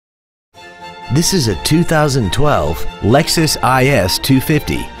This is a 2012 Lexus IS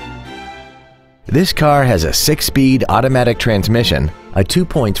 250. This car has a 6-speed automatic transmission, a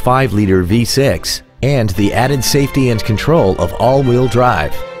 2.5-liter V6, and the added safety and control of all-wheel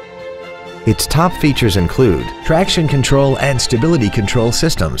drive. Its top features include traction control and stability control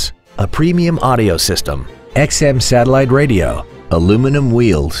systems, a premium audio system, XM satellite radio, aluminum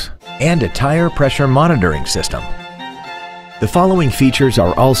wheels, and a tire pressure monitoring system. The following features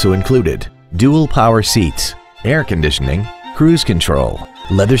are also included: dual power seats, air conditioning, cruise control,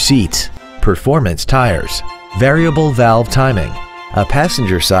 leather seats, performance tires, variable valve timing, a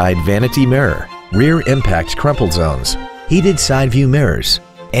passenger side vanity mirror, rear impact crumple zones, heated side view mirrors,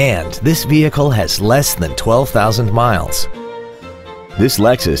 and this vehicle has less than 12,000 miles. This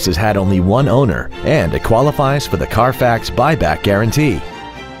Lexus has had only one owner and it qualifies for the Carfax buyback guarantee.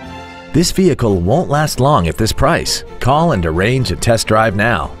 This vehicle won't last long at this price. Call and arrange a test drive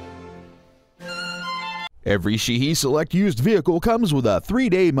now. Every Sheehy Select used vehicle comes with a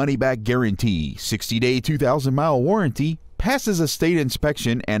 3-day money-back guarantee, 60-day 2,000-mile warranty, passes a state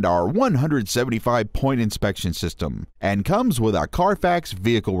inspection and our 175-point inspection system, and comes with a Carfax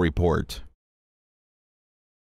vehicle report.